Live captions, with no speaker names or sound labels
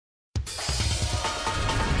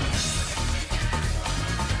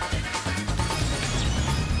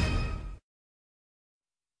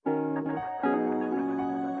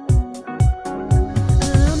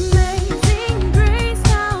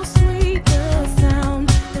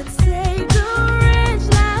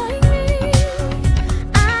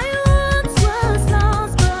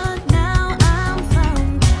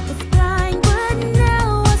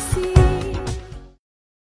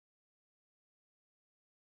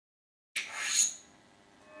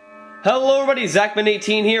Hello everybody,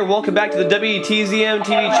 Zachman18 here. Welcome back to the WTZM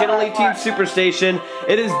TV Channel 18 Superstation.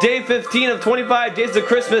 It is day 15 of 25 Days of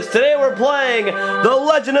Christmas. Today we're playing The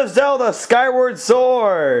Legend of Zelda Skyward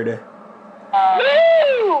Sword.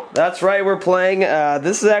 That's right, we're playing.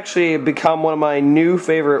 This has actually become one of my new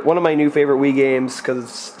favorite Wii games because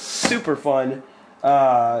it's super fun.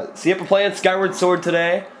 So yep, we're playing Skyward Sword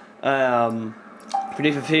today. For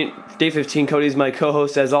day 15, Cody's my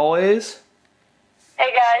co-host as always.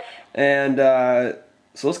 Hey guys. And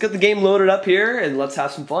so let's get the game loaded up here and let's have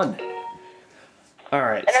some fun.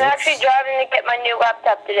 Alright. And I'm actually driving to get my new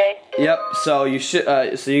laptop today. Yep, so you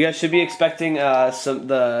guys should be expecting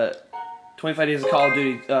the 25 Days of Call of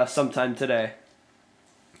Duty sometime today.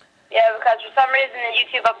 Yeah, because for some reason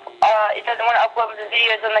YouTube it doesn't want to upload the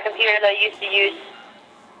videos on the computer that I used to use.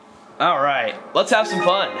 Alright, let's have some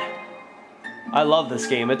fun. I love this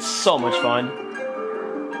game, it's so much fun.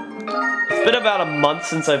 It's been about a month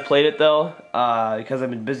since I've played it though, because I've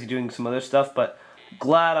been busy doing some other stuff, but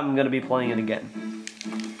glad I'm going to be playing it again.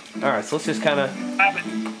 Alright, so let's just kind of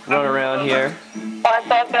run around here. Oh, that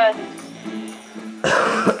sounds good.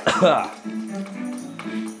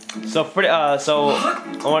 So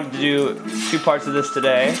I wanted to do two parts of this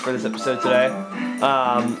today, for this episode today.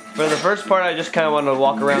 For the first part, I just kind of wanted to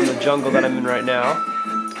walk around the jungle that I'm in right now.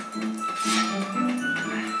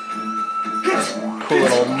 Cool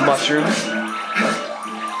little mushrooms.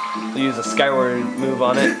 We'll use a skyward move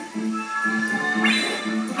on it.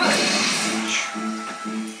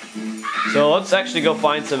 So let's actually go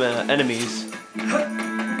find some enemies.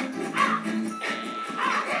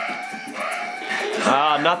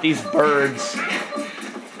 Ah, not these birds.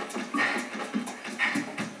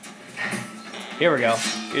 Here we go.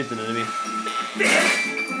 Here's an enemy.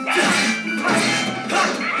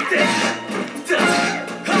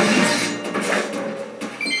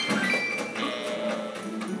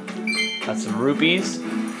 Got some rupees.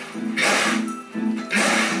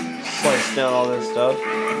 Slice down all this stuff.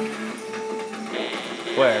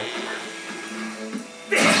 Where?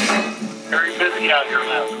 Very busy out here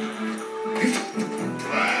now.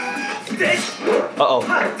 Uh-oh.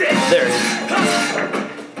 There it is.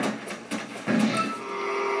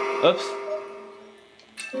 Oops.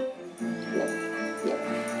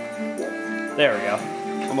 There we go.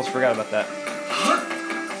 Almost forgot about that.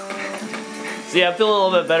 So yeah, I'm feeling a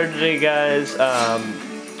little bit better today, guys.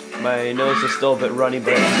 My nose is still a bit runny,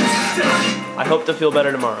 but I hope to feel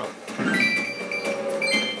better tomorrow.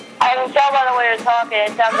 I can tell by the way you're talking,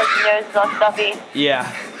 it sounds like your nose is all stuffy. Yeah.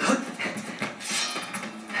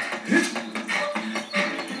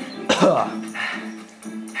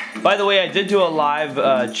 By the way, I did do a live,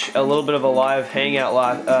 a little bit of a live hangout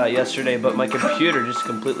yesterday, but my computer just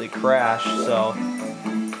completely crashed, so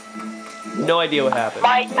no idea what happened.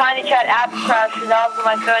 My Tiny Chat app crashed and I was on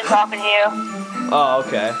my phone talking to you. Oh,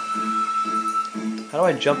 okay. How do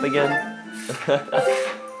I jump again?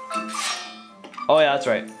 Oh yeah, that's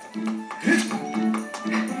right.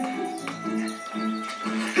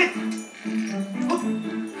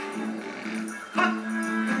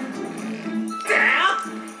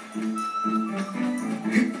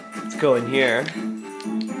 Let's go in here.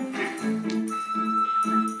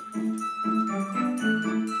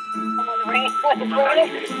 What is going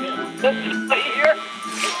This here.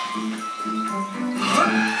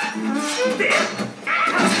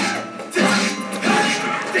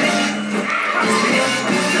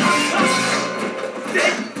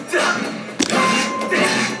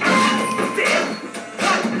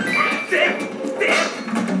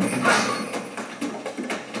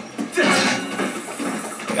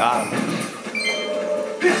 Got him.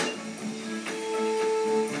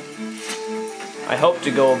 I hope to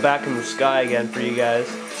go back in the sky again for you guys.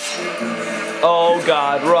 Oh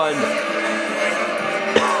God, run!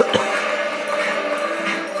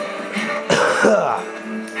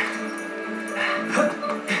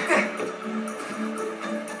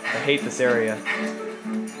 I hate this area.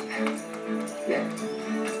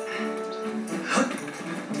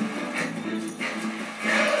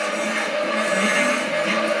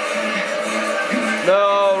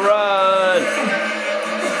 No, run!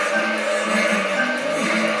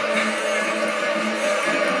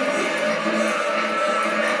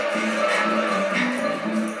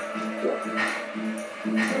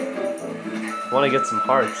 I want to get some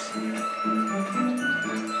hearts.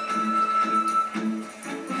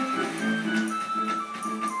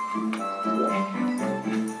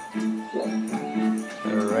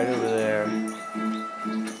 They're right over there.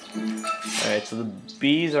 Alright, so the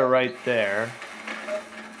bees are right there.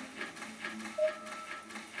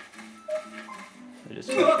 I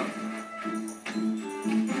just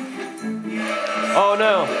Oh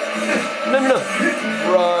no! No, no, no!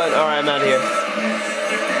 Run! Alright, I'm out here.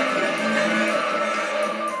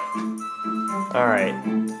 Alright.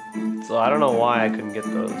 So I don't know why I couldn't get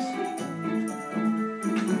those.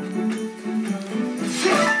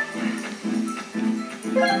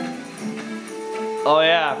 Oh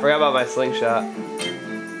yeah, I forgot about my slingshot.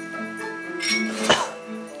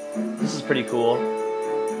 This is pretty cool.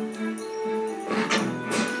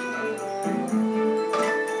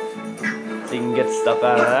 So you can get stuff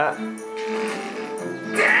out of that.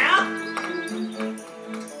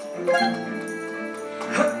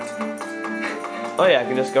 Oh yeah, I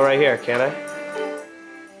can just go right here, can't I?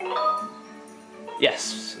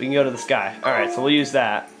 Yes, we can go to the sky. Alright, so we'll use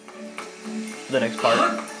that for the next part.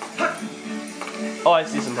 Oh, I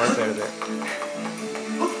see some parts over there.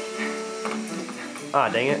 Ah,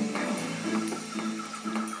 dang it.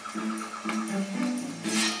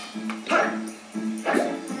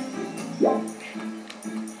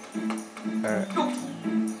 Alright.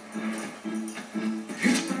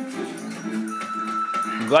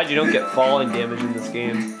 I'm glad you don't get falling damage in this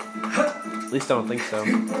game. At least I don't think so.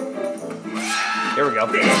 Here we go.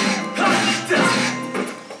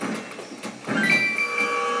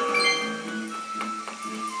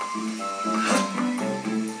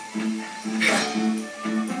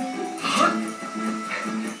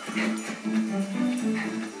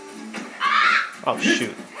 Oh,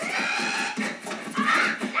 shoot.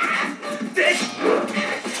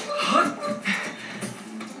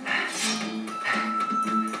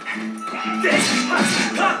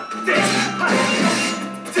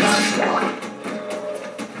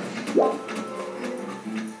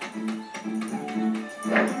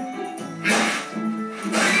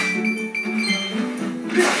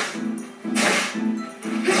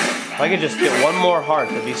 If I could just get one more heart,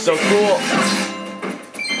 that'd be so cool.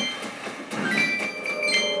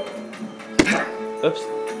 Oops.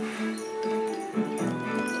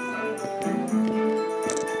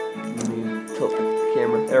 Let me tilt the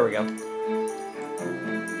camera. There we go.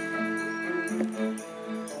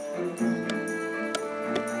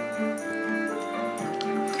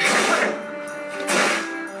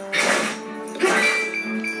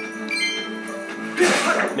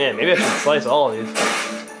 Man, maybe I should slice all of these.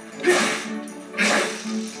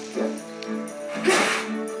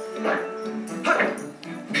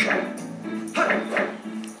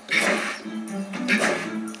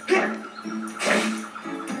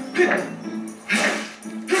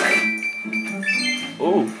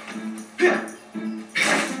 Ooh. I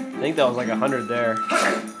think that was like 100 there.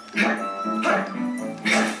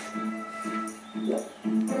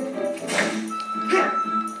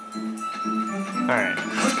 Alright.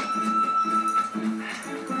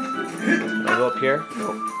 Can I go up here?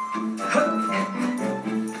 Nope.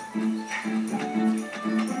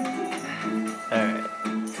 Alright.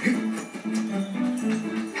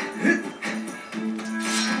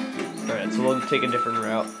 Alright, so we'll take a different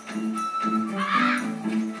route.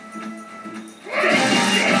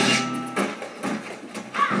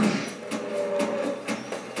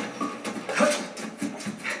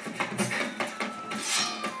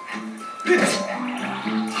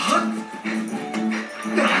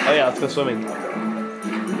 Oh yeah, let's go swimming. Just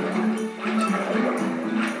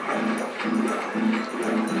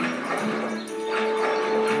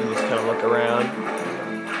kind of look around.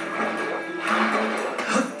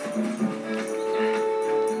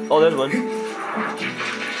 Oh, there's one.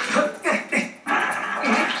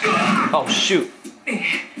 Oh, shoot.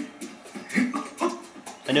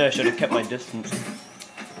 I knew I should have kept my distance.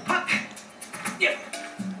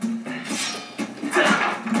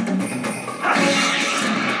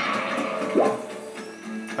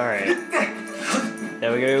 Alright.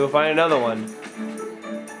 Now we gotta go find another one.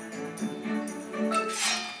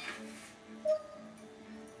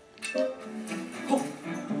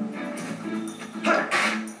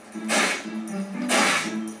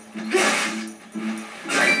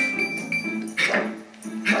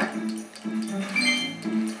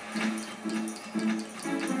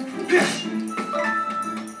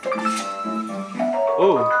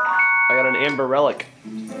 Ooh, I got an amber relic.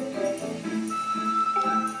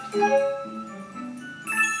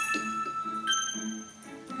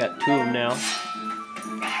 Got 2 of them now.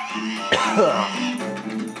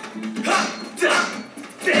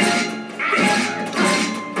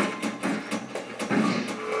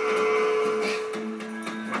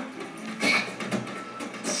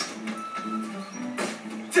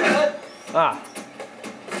 Ah.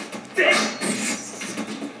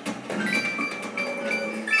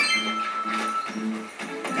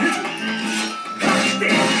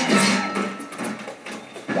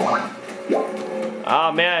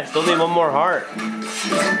 Oh man, I still need one more heart.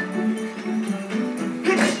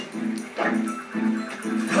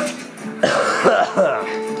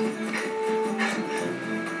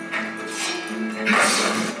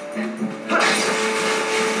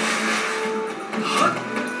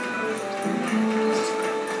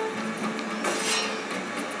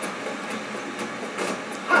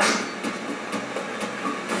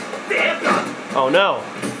 Oh no.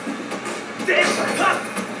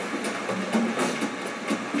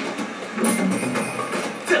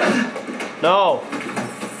 No.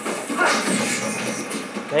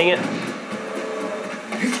 Dang it.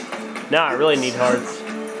 Now I really need hearts.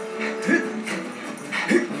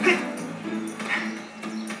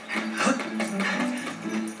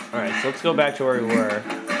 Alright, so let's go back to where we were.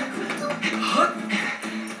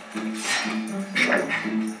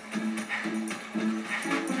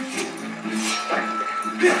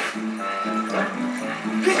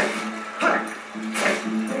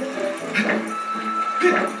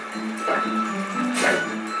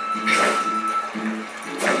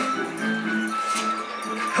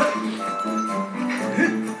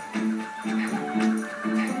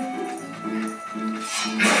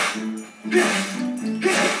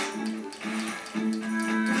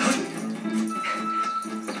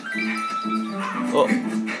 Oh.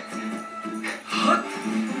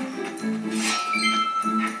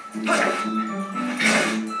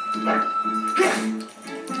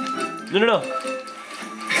 No, no, no.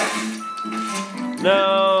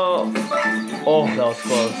 No. Oh, that was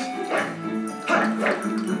close.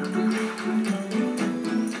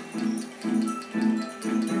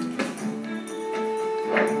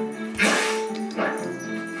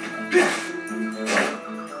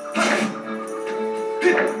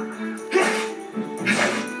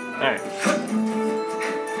 Alright.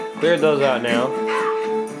 Cleared those out now.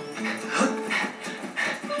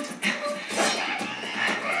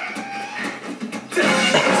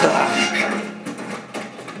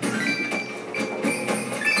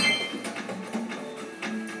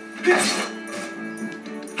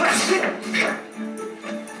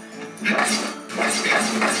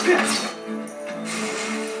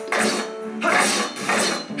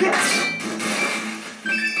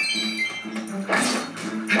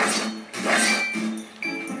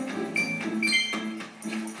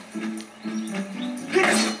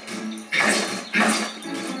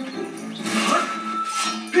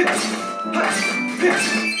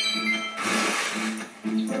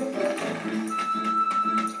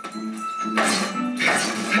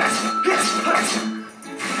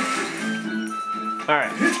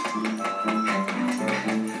 Alright.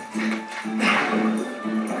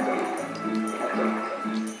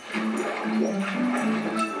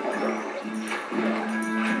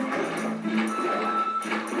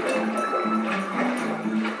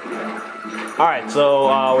 Alright, so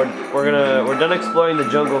we're done exploring the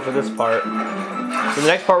jungle for this part. So the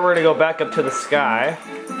next part we're gonna go back up to the sky.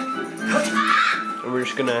 And we're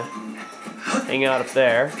just gonna hang out up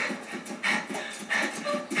there.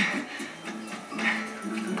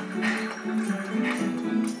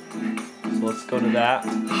 So let's go to that.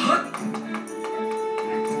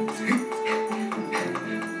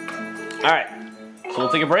 Alright, so we'll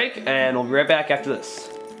take a break and we'll be right back after this.